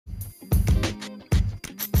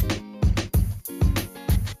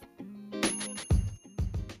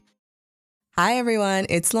Hi, everyone.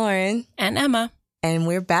 It's Lauren. And Emma. And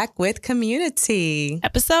we're back with Community.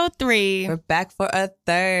 Episode 3. We're back for a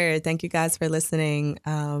third. Thank you guys for listening.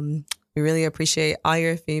 We really appreciate all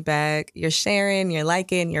your feedback. You're sharing, you're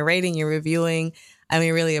liking, you're rating, you're reviewing. And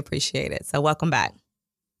we really appreciate it. So welcome back.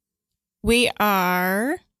 We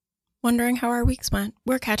are wondering how our weeks went.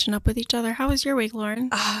 We're catching up with each other. How was your week, Lauren?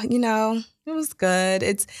 It was good.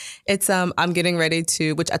 It's I'm getting ready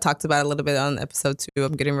to, which I talked about a little bit on episode 2.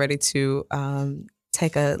 I'm getting ready to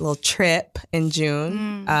take a little trip in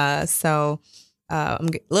June. So I'm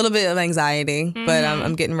a little bit of anxiety, but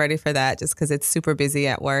I'm getting ready for that just because it's super busy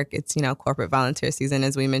at work. It's, corporate volunteer season,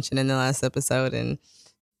 as we mentioned in the last episode. And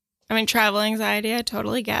I mean, travel anxiety, I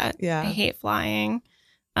totally get. Yeah. I hate flying.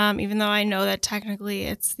 Even though I know that technically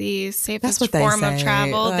it's the safest what form of say.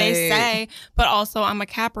 travel, they say, but also I'm a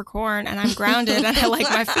Capricorn and I'm grounded and I like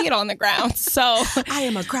my feet on the ground. So I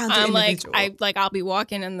am a grounded individual. I'll be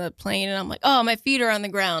walking in the plane and I'm like, oh, my feet are on the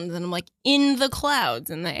ground. And I'm like in the clouds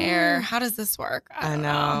in the air. How does this work? I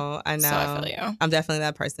know. So I feel you. I'm definitely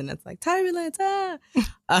that person that's like, turbulence. I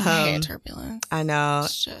hate turbulence. I know.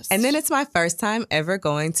 And then it's my first time ever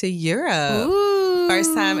going to Europe. Ooh.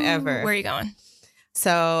 First time ever. Where are you going?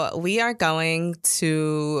 So we are going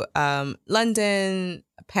to London,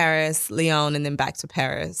 Paris, Lyon, and then back to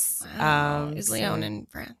Paris. Wow. Is Lyon in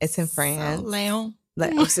France? It's in France. So, Lyon.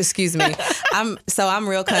 Excuse me. I'm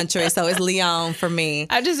real country, so it's Lyon for me.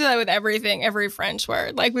 I just do that with everything, every French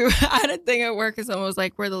word. Like I had a thing at work and someone was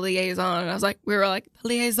like, we're the liaison. And I was like, we were like, the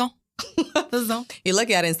liaison. You look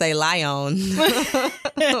at it and say Lyon.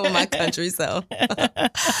 My country self.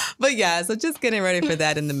 But yeah, so just getting ready for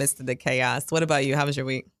that in the midst of the chaos. What about you? How was your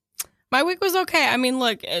week? My week was okay. I mean,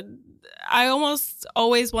 look, I almost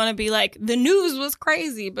always want to be like, the news was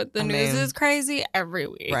crazy, but the news is crazy every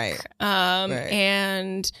week. Right.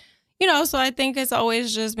 And, so I think it's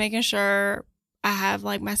always just making sure I have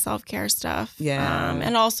like my self-care stuff. Yeah.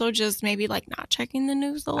 And also just maybe like not checking the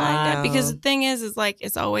news a lot. Because the thing is like,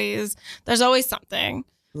 there's always something.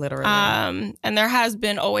 Literally. And there has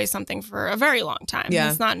been always something for a very long time. Yeah.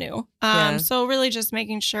 It's not new. So really just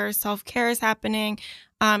making sure self-care is happening.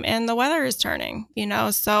 And the weather is turning,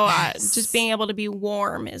 so just being able to be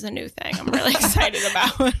warm is a new thing. I'm really excited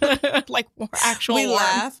about like actual we warm.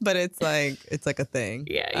 laugh, but it's like a thing.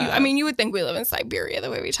 Yeah. You would think we live in Siberia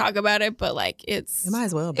the way we talk about it, but like it might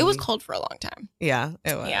as well be. It was cold for a long time. Yeah,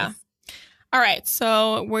 it was. Yeah. All right.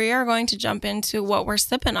 So we are going to jump into what we're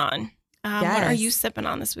sipping on. What are you sipping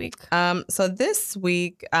on this week? So this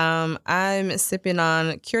week, I'm sipping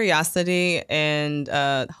on Curiosity and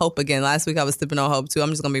Hope again. Last week I was sipping on Hope too.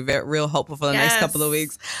 I'm just gonna be real hopeful for the next couple of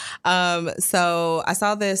weeks. So I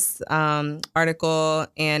saw this article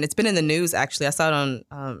and it's been in the news actually. I saw it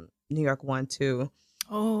on New York One too.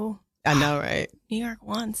 Oh. I know, right? New York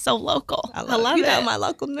One, so local. I love it. Know my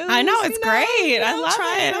local news. I know, it's great. I love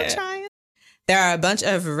it. I'm trying. There are a bunch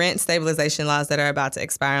of rent stabilization laws that are about to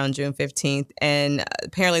expire on June 15th. And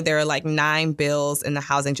apparently there are like 9 bills in the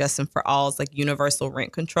Housing Justice for All's like universal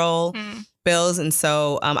rent control bills. And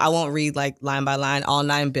so I won't read like line by line all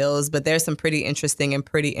 9 bills, but there's some pretty interesting and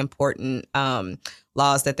pretty important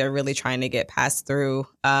laws that they're really trying to get passed through.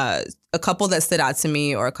 A couple that stood out to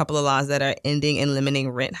me, or a couple of laws that are ending and limiting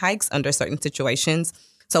rent hikes under certain situations.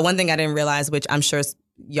 So one thing I didn't realize, which I'm sure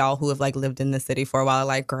y'all who have like lived in the city for a while are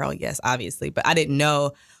like, girl, yes, obviously. But I didn't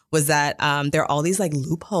know was that there are all these like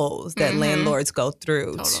loopholes that landlords go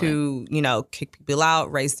through to, kick people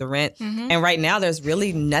out, raise the rent. And right now there's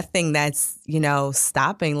really nothing that's,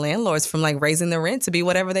 stopping landlords from like raising the rent to be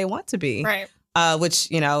whatever they want to be. Right. Which,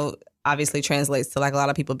 obviously translates to like a lot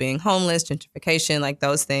of people being homeless, gentrification, like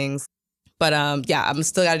those things. But I'm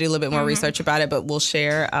still got to do a little bit more research about it, but we'll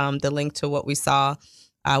share the link to what we saw.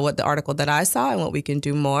 What the article that I saw and what we can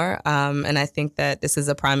do more. And I think that this is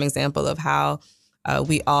a prime example of how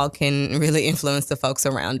we all can really influence the folks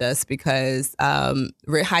around us, because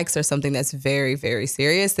rent hikes are something that's very, very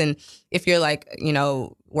serious. And if you're like,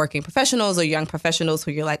 working professionals or young professionals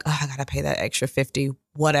who you're like, oh, I got to pay that extra 50,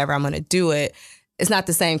 whatever, I'm going to do it. It's not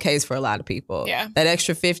the same case for a lot of people. Yeah. That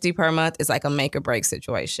extra 50 per month is like a make or break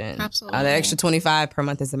situation. Absolutely. That extra 25 per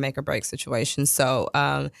month is a make or break situation. So,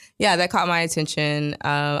 that caught my attention.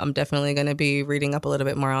 I'm definitely going to be reading up a little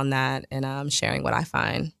bit more on that and sharing what I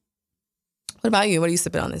find. What about you? What are you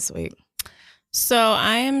sipping on this week? So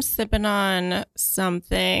I am sipping on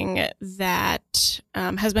something that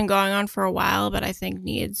has been going on for a while, but I think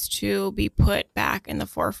needs to be put back in the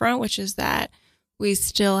forefront, which is that we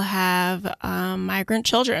still have migrant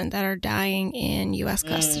children that are dying in U.S.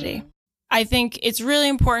 custody. I think it's really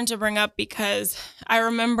important to bring up because I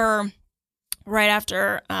remember right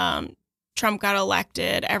after Trump got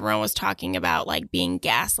elected, everyone was talking about like being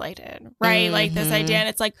gaslighted, right? Like this idea. And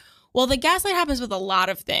it's like, well, the gaslight happens with a lot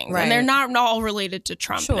of things, and they're not all related to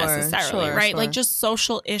Trump necessarily, right? Like just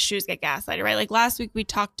social issues get gaslighted, right? Like last week we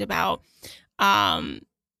talked about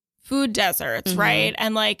food deserts, right?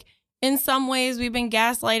 And like in some ways we've been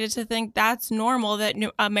gaslighted to think that's normal, that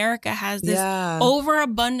America has this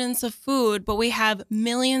overabundance of food, but we have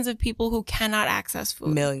millions of people who cannot access food.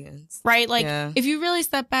 Millions. Right? Like if you really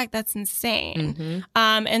step back, that's insane.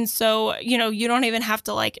 And so, you know, you don't even have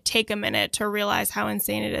to like take a minute to realize how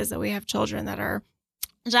insane it is that we have children that are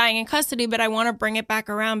dying in custody. But I want to bring it back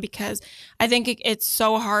around because I think it's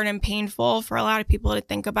so hard and painful for a lot of people to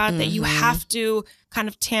think about that you have to kind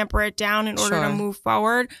of tamper it down in order to move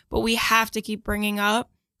forward. But we have to keep bringing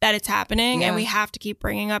up that it's happening and we have to keep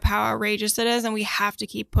bringing up how outrageous it is. And we have to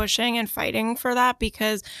keep pushing and fighting for that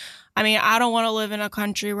because, I mean, I don't want to live in a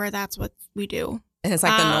country where that's what we do. And it's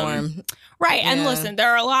like the norm. Right. And listen,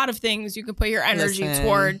 there are a lot of things you can put your energy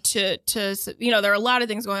toward to, you know, there are a lot of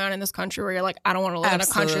things going on in this country where you're like, I don't want to live in a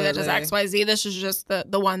country that does X, Y, Z. This is just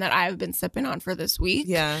the one that I've been sipping on for this week.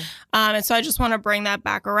 And so I just want to bring that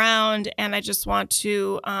back around. And I just want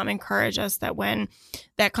to encourage us that when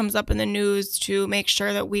that comes up in the news to make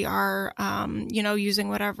sure that we are, you know, using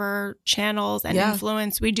whatever channels and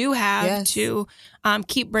influence we do have to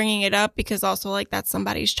keep bringing it up because also like that's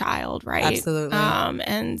somebody's child, right? Absolutely.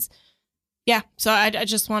 And yeah, so I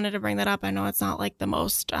just wanted to bring that up. I know it's not like the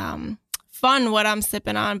most fun what I'm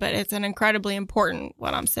sipping on, but it's an incredibly important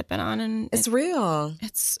what I'm sipping on. And it's real.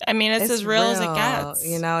 It's as real as it gets.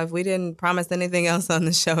 You know, if we didn't promise anything else on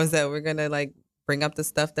the show is that we're going to like bring up the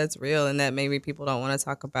stuff that's real and that maybe people don't want to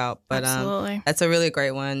talk about. But that's a really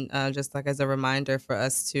great one, just like as a reminder for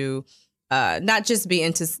us to not just be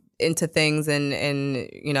into things and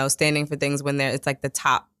you know, standing for things when it's like the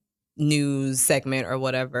top news segment or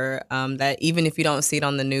whatever, that even if you don't see it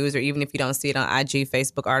on the news or even if you don't see it on IG,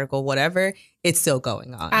 Facebook article, whatever, it's still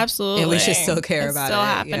going on. Absolutely. And we should still care about it. It's still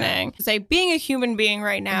happening. Say being a human being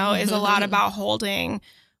right now is a lot about holding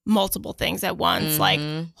multiple things at once, like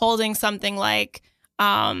holding something like,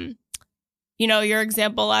 you know, your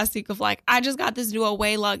example last week of like, I just got this new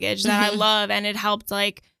away luggage that I love and it helped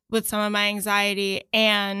like with some of my anxiety.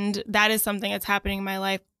 And that is something that's happening in my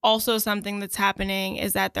life. Also, something that's happening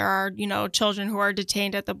is that there are, you know, children who are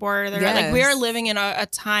detained at the border. Like we are living in a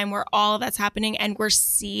time where all of that's happening and we're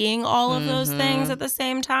seeing all of those things at the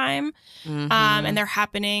same time. And they're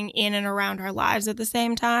happening in and around our lives at the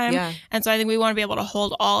same time. And so I think we want to be able to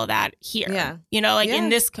hold all of that here, you know, like in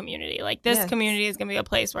this community. Like this community is going to be a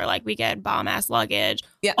place where like we get bomb ass luggage.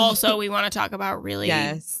 Also, we want to talk about really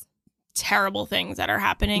terrible things that are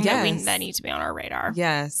happening that need to be on our radar.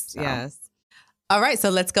 All right, so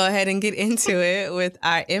let's go ahead and get into it with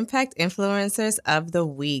our Impact Influencers of the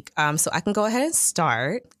Week. So I can go ahead and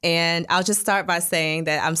start. And I'll just start by saying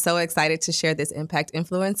that I'm so excited to share this Impact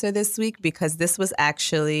Influencer this week because this was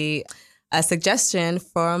actually a suggestion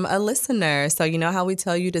from a listener. So you know how we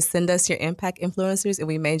tell you to send us your Impact Influencers and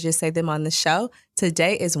we may just say them on the show?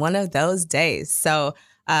 Today is one of those days. So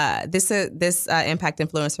this Impact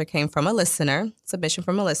Influencer came from a listener, submission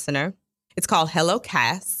from a listener. It's called Hello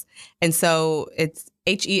Cass. And so it's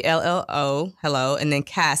HELLO, hello, and then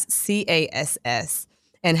Cass, CASS.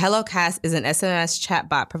 And Hello Cass is an SMS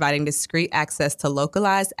chatbot providing discreet access to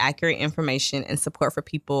localized, accurate information and support for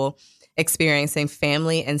people experiencing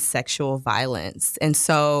family and sexual violence. And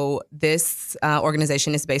so this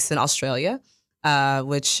organization is based in Australia,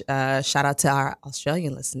 which shout out to our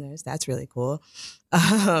Australian listeners. That's really cool.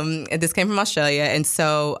 And this came from Australia. And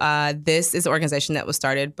so this is an organization that was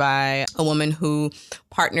started by a woman who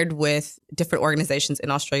partnered with different organizations in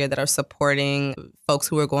Australia that are supporting folks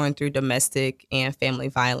who are going through domestic and family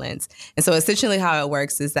violence. And so essentially how it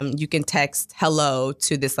works is that you can text hello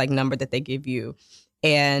to this like number that they give you.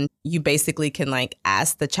 And you basically can like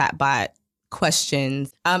ask the chatbot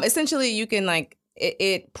questions. Essentially, you can like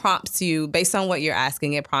it prompts you based on what you're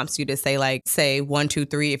asking. It prompts you to say 1, 2,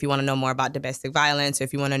 3 if you want to know more about domestic violence, or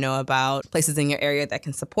if you want to know about places in your area that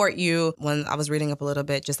can support you. When I was reading up a little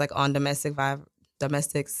bit, just like on domestic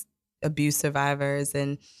abuse survivors,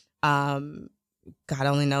 and God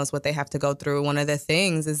only knows what they have to go through. One of the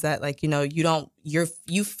things is that like, you know,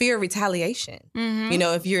 you fear retaliation. You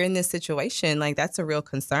know, if you're in this situation, like that's a real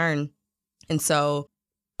concern. And so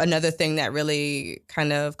another thing that really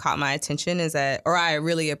kind of caught my attention is that, or I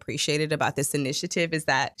really appreciated about this initiative, is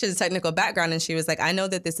that she has a technical background and she was like, I know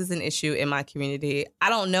that this is an issue in my community.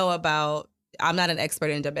 I'm not an expert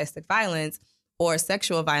in domestic violence or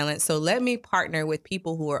sexual violence. So let me partner with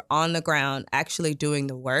people who are on the ground actually doing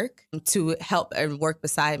the work to help and work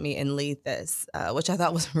beside me and lead this, which I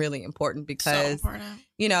thought was really important because,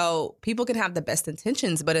 you know, people can have the best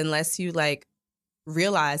intentions, but unless you like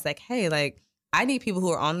realize like, hey, like I need people who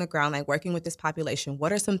are on the ground, like working with this population.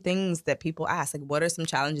 What are some things that people ask? Like, what are some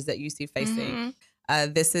challenges that you see facing?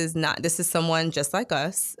 This is someone just like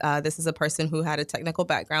us. This is a person who had a technical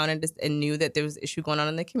background and knew that there was an issue going on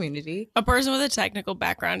in the community. A person with a technical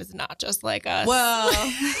background is not just like us. Well,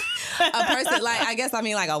 a person like, I guess I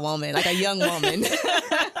mean like a woman, like a young woman.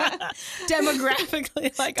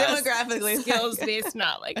 Demographically like us. Demographically. Skills-based,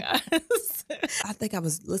 not like us. I think I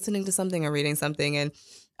was listening to something or reading something and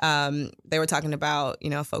they were talking about, you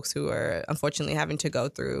know, folks who are unfortunately having to go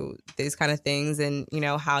through these kind of things and, you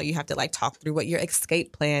know, how you have to like talk through what your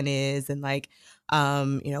escape plan is and like,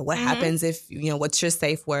 you know, what happens if, you know, what's your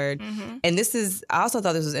safe word. And I also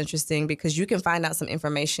thought this was interesting because you can find out some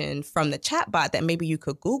information from the chatbot that maybe you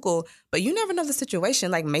could Google, but you never know the situation.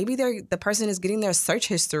 Like maybe the person is getting their search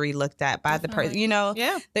history looked at by the person, you know,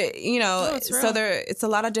 you know, so it's a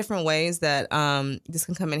lot of different ways that this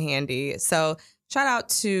can come in handy. So shout out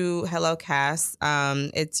to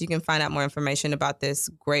HelloCast. You can find out more information about this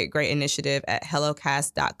great initiative at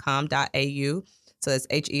hellocast.com.au. So that's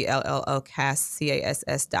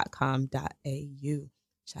HELLOCAST.com.au.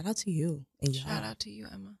 Shout out to you. And shout out to you,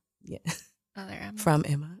 Emma. Yeah. Other Emma. From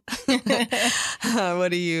Emma.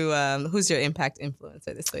 Who's your impact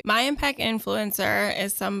influencer this week? My impact influencer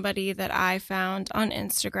is somebody that I found on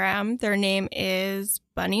Instagram. Their name is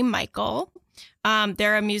Bunny Michael.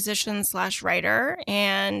 They're a musician / writer,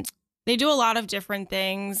 and they do a lot of different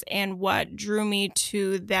things. And what drew me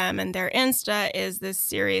to them and their Insta is this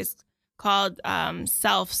series called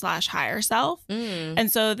Self / Higher Self.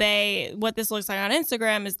 And so what this looks like on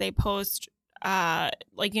Instagram is they post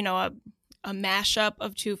like, you know, a mashup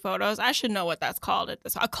of two photos. I should know what that's called at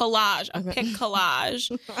this. A collage, a pic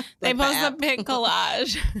collage. They post a pic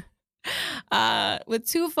collage. With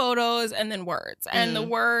two photos and then words. And the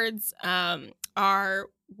words are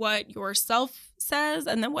what your self says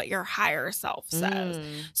and then what your higher self says.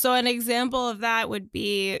 So an example of that would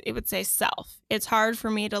be, it would say self. It's hard for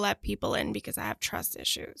me to let people in because I have trust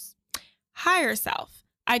issues. Higher self.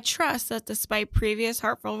 I trust that despite previous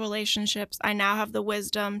hurtful relationships, I now have the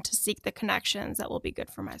wisdom to seek the connections that will be good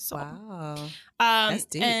for my soul. Wow. That's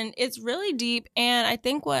deep. And it's really deep. And I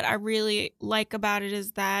think what I really like about it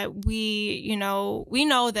is that we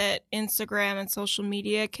know that Instagram and social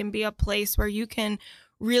media can be a place where you can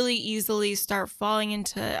really easily start falling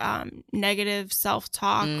into negative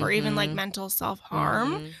self-talk or even like mental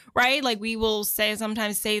self-harm, right? Like we will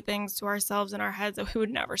sometimes say things to ourselves in our heads that we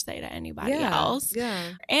would never say to anybody else.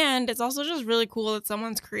 Yeah. And it's also just really cool that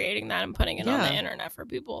someone's creating that and putting it on the internet for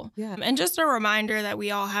people. Yeah. And just a reminder that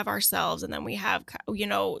we all have ourselves and then we have, you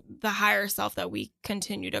know, the higher self that we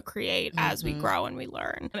continue to create as we grow and we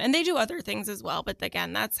learn. And they do other things as well. But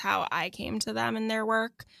again, that's how I came to them in their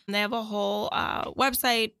work. And they have a whole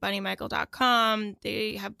website, bunnymichael.com.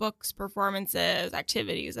 They have books, performances,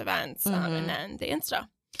 activities, events, and then the Insta.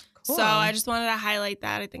 Cool. So I just wanted to highlight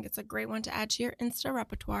that. I think it's a great one to add to your Insta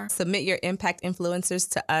repertoire. Submit your impact influencers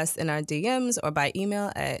to us in our DMs or by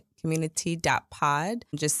email at community.pod.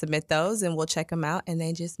 Just submit those and we'll check them out and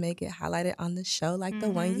then just make it highlighted on the show like the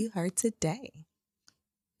one you heard today.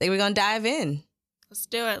 I think we're going to dive in. Let's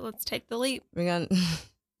do it. Let's take the leap. We're going to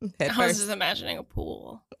head I was just imagining a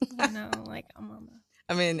pool. You know, like I'm on the...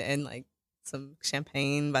 and like some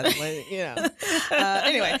champagne by the way, you know.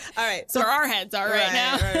 Anyway, all right. So our heads are right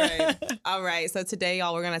now. Right. All right. So today,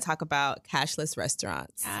 y'all, we're going to talk about cashless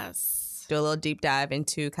restaurants. Yes. Do a little deep dive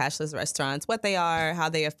into cashless restaurants, what they are, how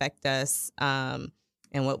they affect us, and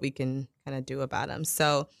what we can kind of do about them.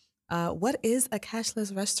 So what is a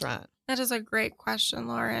cashless restaurant? That is a great question,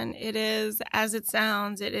 Lauren. It is, as it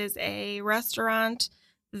sounds, it is a restaurant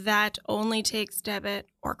that only takes debit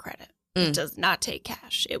or credit. It does not take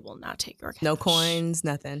cash. It will not take your cash. No coins,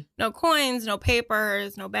 nothing. No coins, no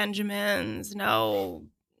papers, no Benjamins, no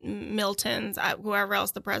Miltons, whoever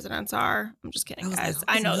else the presidents are. I'm just kidding, guys.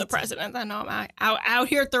 I know Milton? The presidents. I know I'm out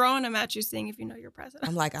here throwing them at you, seeing if you know your president.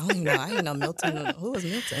 I'm like, I don't even know. I didn't know Milton. Who was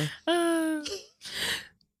Milton?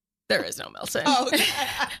 There is no Milton. Oh, okay.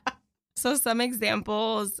 So some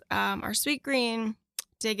examples are Sweetgreen,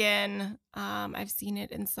 Dig In. I've seen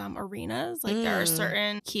it in some arenas. Like there are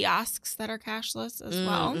certain kiosks that are cashless as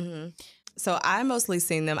well. So I mostly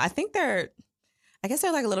seen them. I guess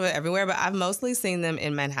they're like a little bit everywhere, but I've mostly seen them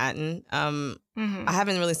in Manhattan. I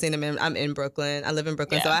haven't really seen them I'm in Brooklyn. I live in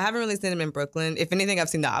Brooklyn. So I haven't really seen them in Brooklyn. If anything, I've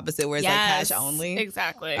seen the opposite where it's like cash only.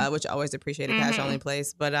 Exactly. Which I always appreciate a cash only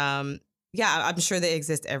place. But yeah, I'm sure they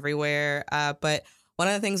exist everywhere. But one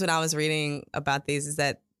of the things when I was reading about these is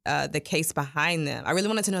that the case behind them, I really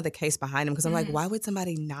wanted to know the case behind them because I'm like, why would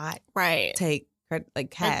somebody not take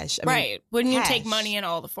cash? Wouldn't cash. You take money in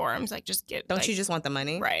all the forms? Like, just get. Don't you just want the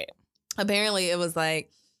money? Right. Apparently, it was like,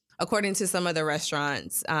 according to some of the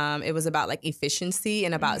restaurants, it was about like efficiency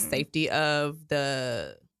and about safety of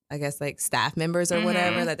the, I guess, like staff members or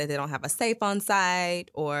whatever, that they don't have a safe on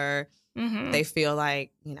site or they feel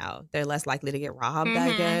like, you know, they're less likely to get robbed,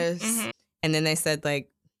 I guess. And then they said, like,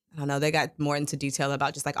 I don't know, they got more into detail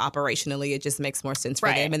about just like operationally, it just makes more sense for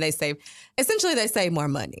them. And they save more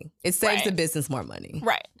money. It saves the business more money.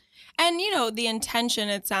 Right. And, you know, the intention,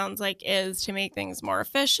 it sounds like, is to make things more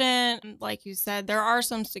efficient. Like you said, there are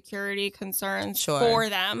some security concerns for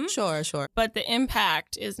them. Sure. But the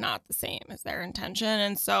impact is not the same as their intention.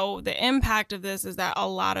 And so the impact of this is that a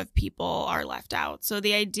lot of people are left out. So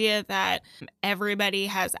the idea that everybody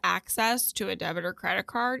has access to a debit or credit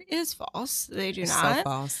card is false. They do not. So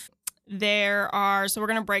false. So we're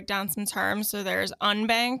going to break down some terms. So there's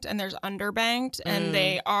unbanked and there's underbanked, and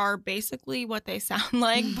they are basically what they sound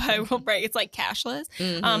like, but it's like cashless.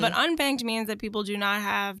 But unbanked means that people do not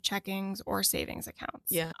have checkings or savings accounts.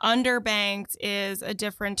 Yeah. Underbanked is a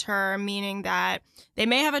different term, meaning that they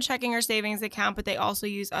may have a checking or savings account, but they also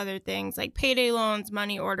use other things like payday loans,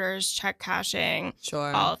 money orders, check cashing,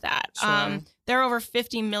 all of that. There are over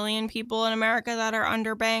 50 million people in America that are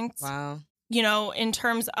underbanked. Wow. You know, in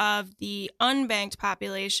terms of the unbanked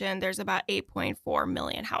population, there's about 8.4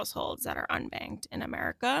 million households that are unbanked in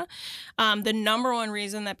America. The number one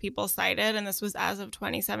reason that people cited, and this was as of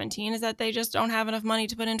 2017, is that they just don't have enough money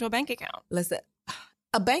to put into a bank account. Listen,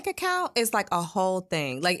 a bank account is like a whole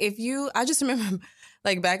thing. Like I just remember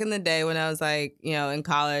like back in the day when I was like, you know, in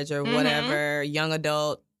college or whatever, young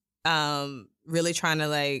adult, really trying to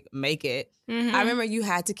like make it. I remember you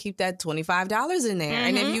had to keep that $25 in there.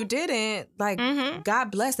 And if you didn't, like,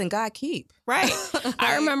 God bless and God keep. Right.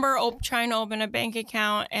 I remember trying to open a bank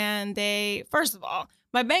account, and first of all,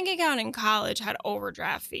 my bank account in college had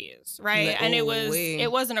overdraft fees, right? And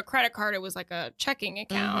it wasn't a credit card. It was like a checking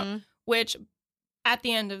account, which at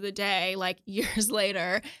the end of the day, like years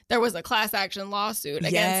later, there was a class action lawsuit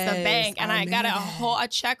against the bank, and I got a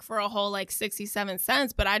check for a whole like 67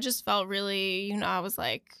 cents. But I just felt really, you know, I was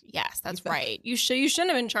like, yes, that's right. You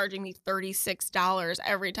shouldn't have been charging me $36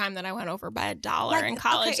 every time that I went over by $1 in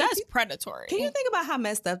college. That's predatory. Can you think about how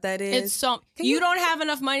messed up that is? It's so you don't have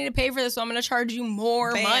enough money to pay for this, so I'm going to charge you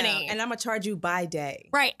more money, and I'm going to charge you by day.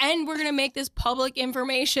 Right, and we're going to make this public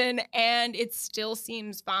information, and it still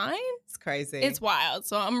seems fine. It's crazy. It's wild.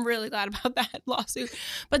 So I'm really glad about that lawsuit.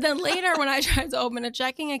 But then later when I tried to open a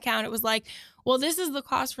checking account, it was like, well, this is the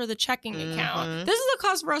cost for the checking account. This is the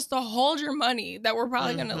cost for us to hold your money that we're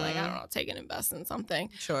probably going to, like, I don't know, take and invest in something.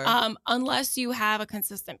 Sure. Unless you have a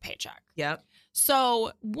consistent paycheck. Yep.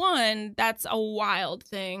 So, one, that's a wild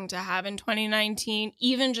thing to have in 2019,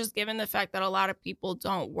 even just given the fact that a lot of people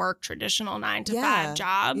don't work traditional 9-to-5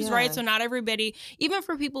 jobs, right? So not everybody, even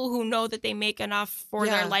for people who know that they make enough for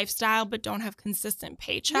their lifestyle but don't have consistent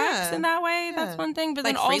paychecks in that way, that's one thing. But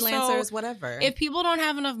like then freelancers, also, whatever. If people don't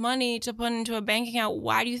have enough money to put into a bank account,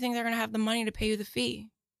 why do you think they're going to have the money to pay you the fee?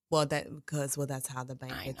 Well, that's how the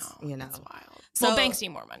bank gets, you know. That's wild. So banks need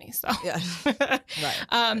more money, so. Yeah.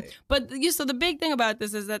 Right. But so the big thing about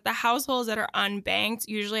this is that the households that are unbanked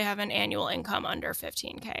usually have an annual income under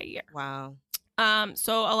 $15K a year. Wow.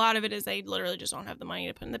 So a lot of it is they literally just don't have the money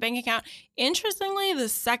to put in the bank account. Interestingly, the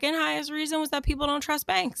second highest reason was that people don't trust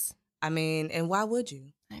banks. I mean, and why would you?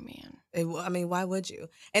 I mean, why would you?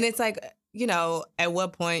 And it's like, you know, at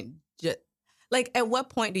what point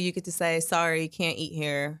do you get to say, sorry, you can't eat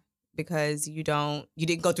here because you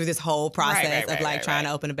didn't go through this whole process of trying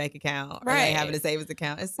to open a bank account or like having a savings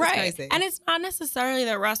account. It's crazy. And it's not necessarily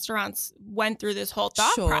that restaurants went through this whole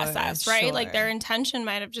thought process, right? Sure. Like their intention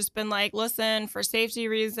might have just been like, listen, for safety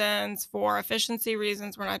reasons, for efficiency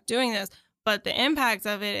reasons, we're not doing this. But the impact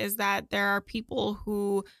of it is that there are people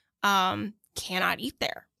who cannot eat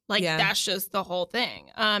there. Like that's just the whole thing.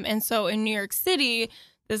 And so in New York City,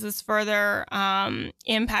 this is further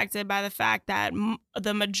impacted by the fact that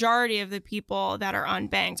the majority of the people that are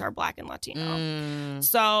unbanked are Black and Latino.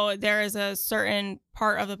 So there is a certain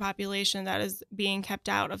part of the population that is being kept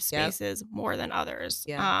out of spaces more than others.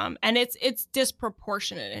 And it's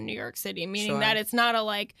disproportionate in New York City, meaning that it's not a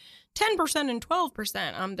like 10% and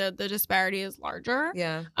 12%. The disparity is larger.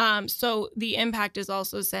 So the impact is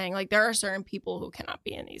also saying like there are certain people who cannot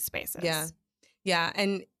be in these spaces. Yeah.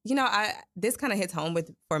 And, you know, this kind of hits home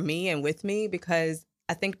for me because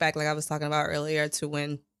I think back, like I was talking about earlier, to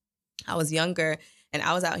when I was younger and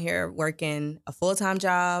I was out here working a full-time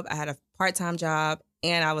job. I had a part-time job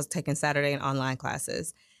and I was taking Saturday and online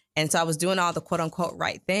classes. And so I was doing all the quote unquote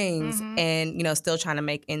right things and, you know, still trying to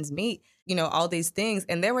make ends meet, you know, all these things.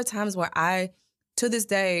 And there were times where I, to this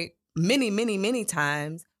day, many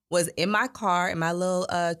times was in my car, in my little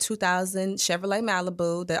 2000 Chevrolet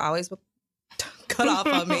Malibu that always would cut off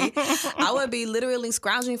on me. I would be literally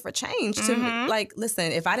scrounging for change to like,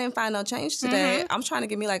 listen, if I didn't find no change today, I'm trying to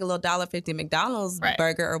give me like a little $1.50 McDonald's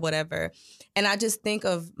burger or whatever. And I just think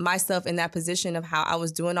of myself in that position of how I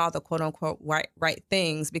was doing all the quote unquote right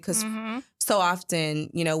things because so often,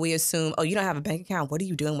 you know, we assume, oh, you don't have a bank account. What are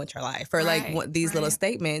you doing with your life? Or like these little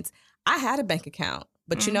statements. I had a bank account.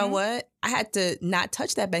 But you know what? I had to not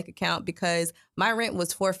touch that bank account because my rent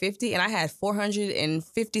was $450 and I had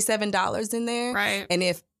 $457 in there. Right. And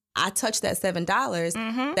if I touched that $7,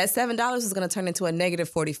 that $7 is going to turn into a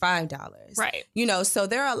negative $45. Right. You know, so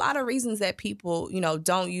there are a lot of reasons that people, you know,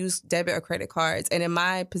 don't use debit or credit cards. And in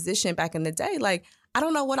my position back in the day, like, I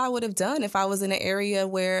don't know what I would have done if I was in an area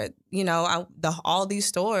where, you know, all these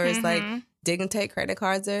stores like didn't take credit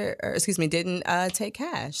cards or excuse me, didn't take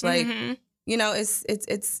cash. Like, you know,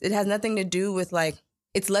 it has nothing to do with like,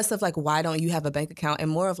 it's less of like, why don't you have a bank account and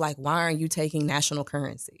more of like, why aren't you taking national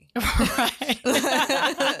currency? Right.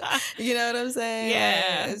 You know what I'm saying?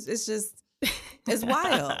 Yeah. It's just, it's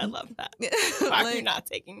wild. I love that. Why are you not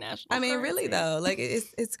taking national currency? Really though, like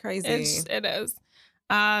it's crazy. It is.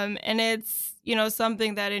 And it's, you know,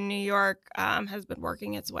 something that in New York has been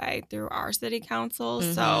working its way through our city council.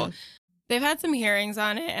 So they've had some hearings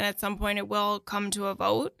on it, and at some point it will come to a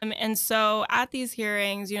vote. And so at these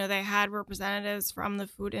hearings, you know, they had representatives from the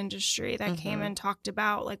food industry that came and talked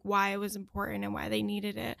about like why it was important and why they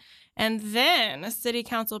needed it. And then a city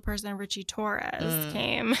council person, Richie Torres,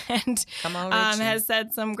 came and has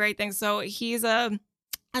said some great things. So he's a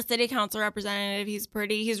city council representative.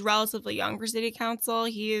 He's relatively young for city council.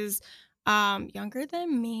 He is younger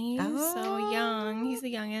than me, so young. He's a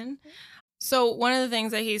youngin'. So one of the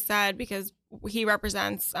things that he said, because he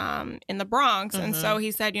represents in the Bronx, and so he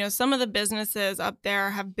said, you know, some of the businesses up there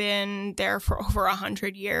have been there for over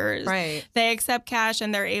 100 years. Right. They accept cash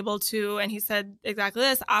and they're able to, and he said exactly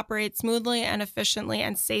this, operate smoothly and efficiently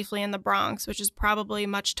and safely in the Bronx, which is probably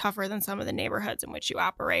much tougher than some of the neighborhoods in which you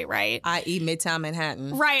operate, right? I.e. Midtown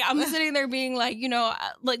Manhattan. Right. I'm sitting there being like, you know,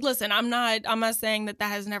 like, listen, I'm not saying that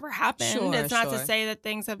has never happened. It's not to say that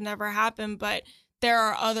things have never happened, but there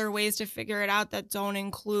are other ways to figure it out that don't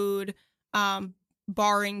include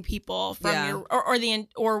barring people from your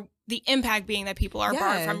or the impact being that people are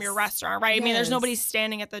barred from your restaurant, right? I mean, there's nobody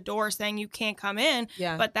standing at the door saying you can't come in,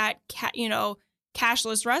 but that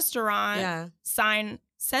cashless restaurant sign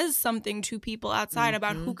says something to people outside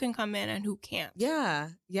about who can come in and who can't. Yeah,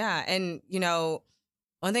 and you know,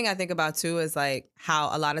 one thing I think about too is like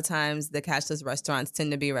how a lot of times the cashless restaurants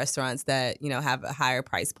tend to be restaurants that, you know, have a higher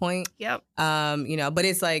price point. Yep. You know, but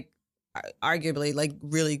it's like arguably like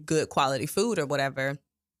really good quality food or whatever.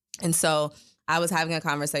 And so I was having a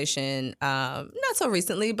conversation, not so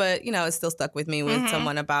recently, but, you know, it still stuck with me with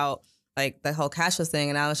someone about like the whole cashless thing.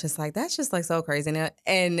 And I was just like, that's just like so crazy.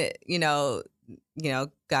 And you know,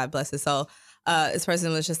 God bless his soul. This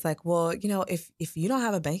person was just like, well, you know, if you don't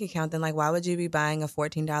have a bank account, then like, why would you be buying a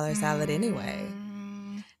 $14 salad anyway?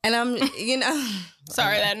 And I'm, you know,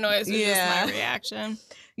 sorry, that noise was just my reaction.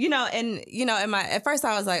 You know, and you know, at first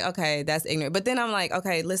I was like, okay, that's ignorant. But then I'm like,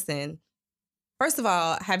 okay, listen. First of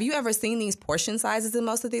all, have you ever seen these portion sizes in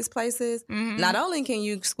most of these places? Not only can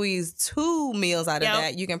you squeeze 2 meals out of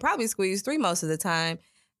that, you can probably squeeze 3 most of the time.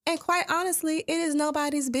 And quite honestly, it is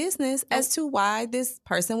nobody's business as to why this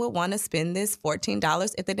person would want to spend this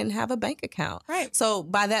 $14 if they didn't have a bank account. Right. So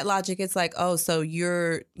by that logic, it's like, oh, so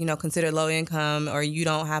you're, you know, considered low income or you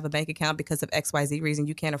don't have a bank account because of XYZ reason.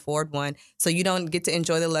 You can't afford one. So you don't get to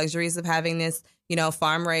enjoy the luxuries of having this, you know,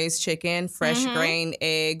 farm raised chicken, fresh grain,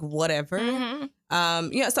 egg, whatever. You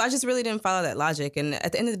know, so I just really didn't follow that logic. And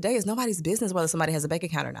at the end of the day, it's nobody's business whether somebody has a bank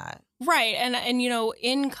account or not. Right. And you know,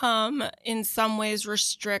 income in some ways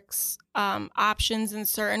restricts options in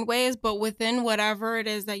certain ways, but within whatever it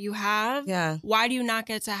is that you have, why do you not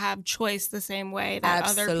get to have choice the same way that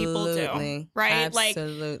other people do? Right?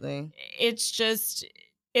 Absolutely. Like,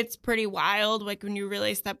 it's pretty wild, like, when you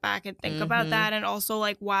really step back and think about that. And also,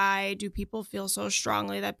 like, why do people feel so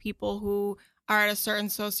strongly that people who are at a certain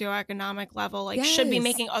socioeconomic level, like, should be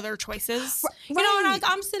making other choices? Right. You know, and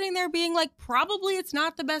I'm sitting there being like, probably it's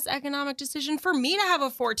not the best economic decision for me to have a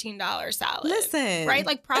 $14 salad. Listen. Right?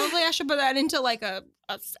 Like, probably I should put that into, like, a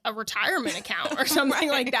retirement account or something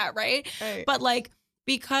like that, right? But, like,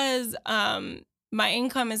 because my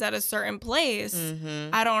income is at a certain place,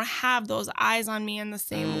 I don't have those eyes on me in the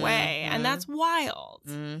same way. And that's wild,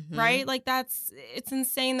 right? Like it's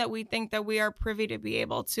insane that we think that we are privy to be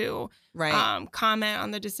able to comment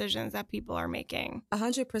on the decisions that people are making.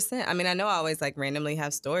 100%. I mean, I know I always like randomly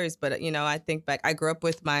have stories, but I think back, I grew up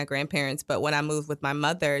with my grandparents, but when I moved with my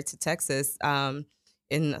mother to Texas,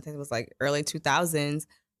 in I think it was like early 2000s,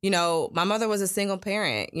 my mother was a single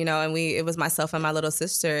parent, and it was myself and my little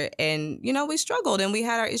sister, and, we struggled and we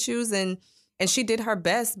had our issues, and she did her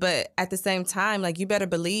best. But at the same time, like, you better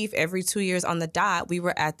believe every 2 years on the dot, we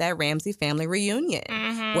were at that Ramsey family reunion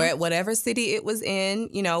where whatever city it was in,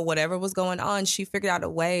 whatever was going on, she figured out a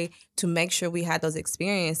way to make sure we had those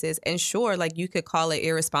experiences. And sure, like, you could call it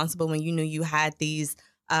irresponsible when you knew you had these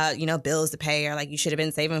bills to pay, or like you should have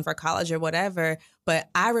been saving for college or whatever. But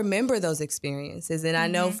I remember those experiences. And I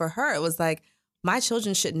know for her, it was like, my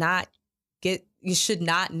children should not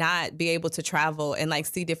be able to travel and like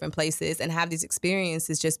see different places and have these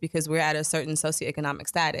experiences just because we're at a certain socioeconomic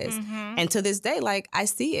status. And to this day, like, I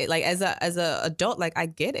see it, like, as a adult, like, I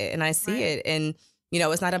get it and I see it. And,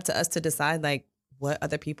 it's not up to us to decide like what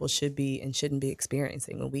other people should be and shouldn't be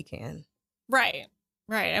experiencing when we can. Right.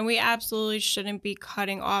 And we absolutely shouldn't be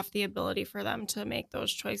cutting off the ability for them to make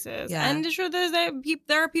those choices. Yeah. And the truth is that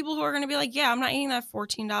there are people who are going to be like, yeah, I'm not eating that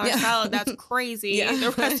 $14 salad. That's crazy.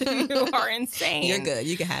 The rest of you are insane. You're good.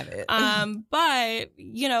 You can have it. But,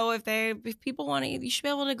 if people want to eat, you should be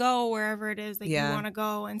able to go wherever it is that you want to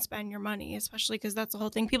go and spend your money, especially because that's the whole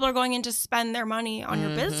thing. People are going in to spend their money on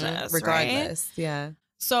your business, regardless. Right? Yeah.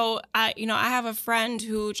 So, I have a friend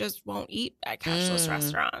who just won't eat at cashless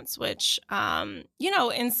restaurants, which,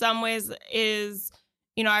 in some ways is,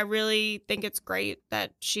 I really think it's great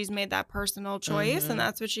that she's made that personal choice and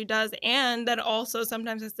that's what she does. And that also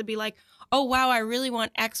sometimes has to be like, oh, wow, I really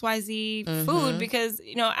want XYZ food because,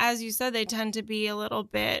 as you said, they tend to be a little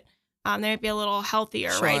bit, they might be a little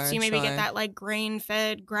healthier, right? So you maybe get that like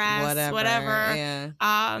grain-fed grass, whatever. Yeah.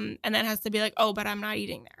 And then it has to be like, oh, but I'm not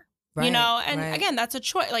eating there. Right, again, that's a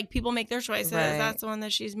choice. Like, people make their choices. Right. That's the one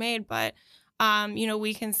that she's made. But,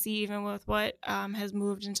 we can see even with what has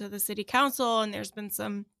moved into the city council, and there's been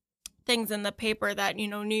some things in the paper that,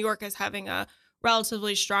 New York is having a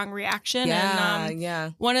relatively strong reaction.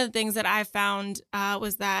 And one of the things that I found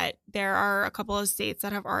was that there are a couple of states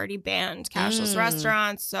that have already banned cashless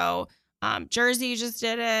restaurants. So Jersey just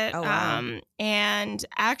did it. Oh, wow. And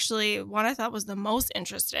actually, what I thought was the most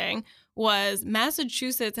interesting was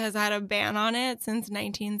Massachusetts has had a ban on it since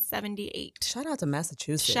 1978. Shout out to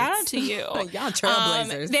Massachusetts. Shout out to you. Y'all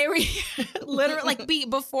trailblazers. They were literally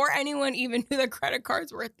before anyone even knew that credit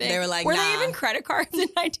cards were a thing. They were like, were they even credit cards in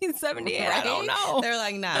 1978? Right? I don't know. They were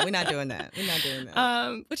like, nah, we're not doing that. We're not doing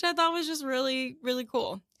that. Which I thought was just really, really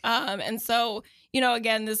cool. And so,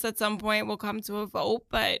 again, this at some point will come to a vote,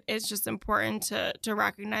 but it's just important to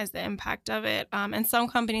recognize the impact of it. And some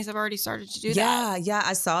companies have already started to do that. Yeah.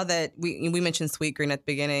 I saw that we mentioned Sweetgreen at the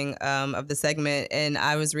beginning of the segment, and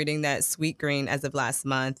I was reading that Sweetgreen, as of last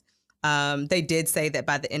month, they did say that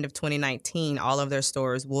by the end of 2019, all of their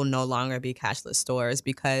stores will no longer be cashless stores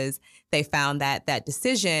because they found that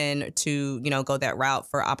decision to, go that route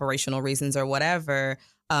for operational reasons or whatever,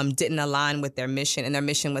 didn't align with their mission. And their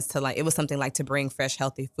mission was it was something like to bring fresh,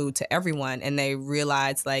 healthy food to everyone. And they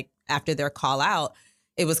realized, like, after their call out,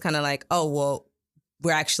 it was kind of like, oh, well,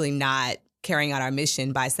 we're actually not carrying out our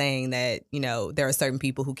mission by saying that, there are certain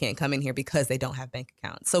people who can't come in here because they don't have bank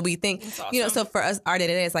accounts. So we think, awesome. So for us, our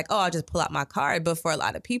day-to-day, it's like, oh, I'll just pull out my card. But for a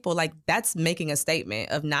lot of people, like, that's making a statement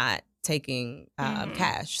of not taking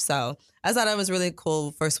cash. So I thought it was really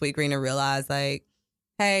cool for Sweetgreen to realize, like,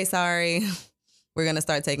 hey, sorry, we're going to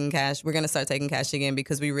start taking cash. We're going to start taking cash again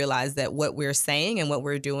because we realize that what we're saying and what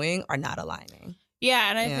we're doing are not aligning. Yeah,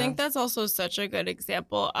 and I think that's also such a good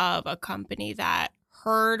example of a company that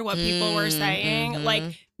heard what people were saying. Like,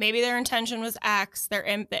 maybe their intention was X,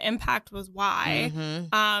 the impact was Y.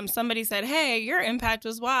 Somebody said, hey, your impact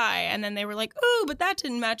was Y. And then they were like, ooh, but that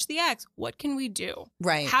didn't match the X. What can we do?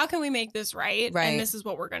 Right. How can we make this right? And this is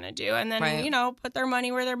what we're going to do. And then, put their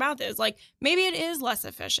money where their mouth is. Like, maybe it is less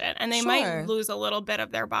efficient and they might lose a little bit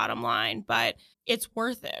of their bottom line, but it's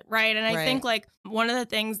worth it, right? And I think, like, one of the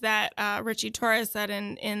things that Richie Torres said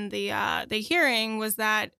in the hearing was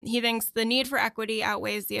that he thinks the need for equity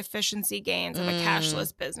outweighs the efficiency gains of a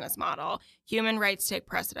cashless business model. Human rights take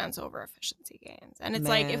precedence over efficiency gains. And it's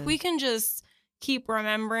like, if we can just keep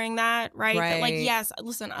remembering that, right? That, like, yes,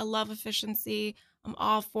 listen, I love efficiency. I'm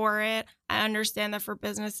all for it. I understand that for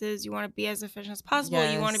businesses, you want to be as efficient as possible.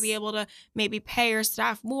 Yes. You want to be able to maybe pay your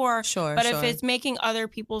staff more. Sure. But if it's making other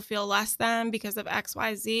people feel less than because of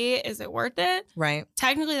XYZ, is it worth it? Right.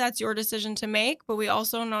 Technically, that's your decision to make. But we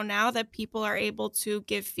also know now that people are able to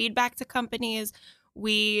give feedback to companies.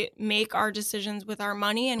 We make our decisions with our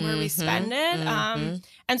money and where we spend it.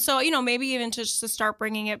 And so, you know, maybe even to start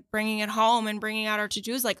bringing it home and bringing out our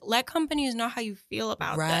to-dos, like let companies know how you feel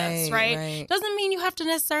about this, right? Doesn't mean you have to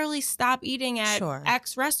necessarily stop eating at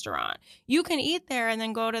X restaurant. You can eat there and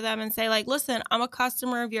then go to them and say like, listen, I'm a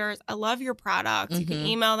customer of yours. I love your product. You can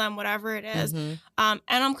email them, whatever it is. And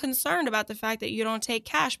I'm concerned about the fact that you don't take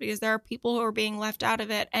cash because there are people who are being left out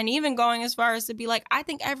of it. And even going as far as to be like, I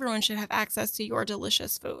think everyone should have access to your delicious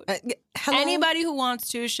food. Anybody who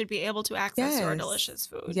wants to should be able to access your delicious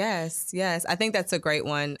food. Yes. I think that's a great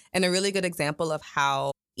one and a really good example of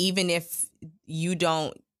how even if you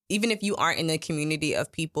aren't in the community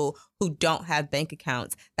of people who don't have bank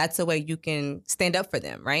accounts, that's a way you can stand up for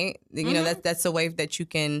them, right? You know, that's a way that you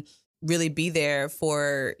can really be there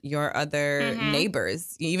for your other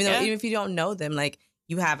neighbors, even if you don't know them, like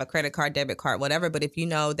you have a credit card, debit card, whatever. But if you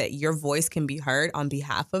know that your voice can be heard on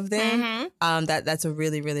behalf of them, that's a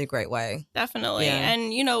really, really great way. Definitely. Yeah.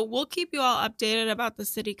 And, you know, we'll keep you all updated about the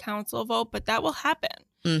city council vote, but that will happen.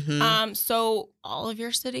 So all of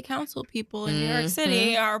your city council people in New York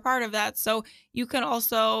City are a part of that. So you can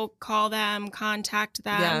also call them, contact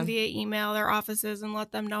them via email, their offices, and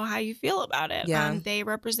let them know how you feel about it. They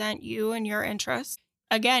represent you and your interests.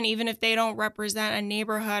 Again, even if they don't represent a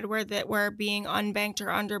neighborhood where being unbanked or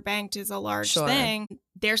underbanked is a large thing,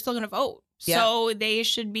 they're still going to vote. So they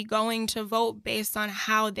should be going to vote based on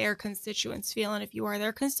how their constituents feel. And if you are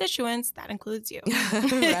their constituents, that includes you.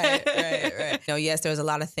 Right. You know, yes, there's a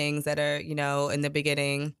lot of things that are, you know, in the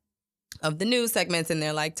beginning of the news segments and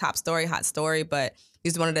they're like top story, hot story. But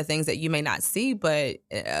these are one of the things that you may not see, but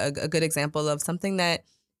a good example of something that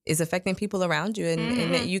is affecting people around you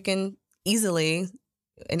and that you can easily,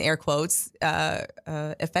 in air quotes,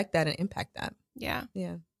 affect that and impact that. Yeah.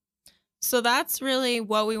 So that's really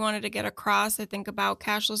what we wanted to get across, I think, about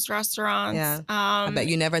cashless restaurants. Yeah. I bet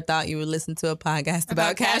you never thought you would listen to a podcast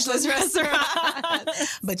about cashless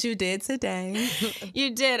restaurants. But you did today.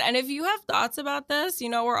 You did. And if you have thoughts about this, you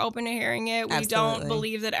know, we're open to hearing it. We don't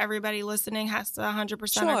believe that everybody listening has to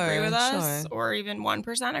 100% agree with us or even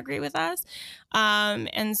 1% agree with us.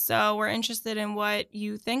 And so we're interested in what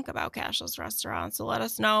you think about cashless restaurants. So let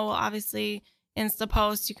us know. Obviously, Insta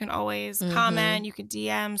post, you can always comment, you could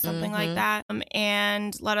DM, something like that,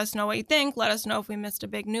 and let us know what you think. Let us know if we missed a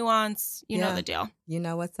big nuance. You know the deal. You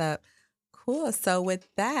know what's up. Cool. So with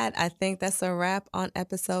that, I think that's a wrap on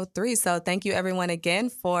episode 3. So thank you everyone again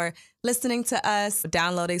for listening to us,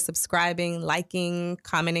 downloading, subscribing, liking,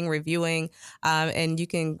 commenting, reviewing. And you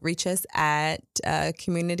can reach us at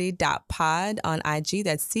community.pod on IG.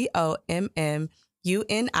 That's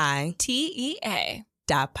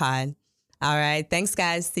COMMUNITEA.pod. All right. Thanks,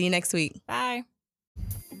 guys. See you next week. Bye.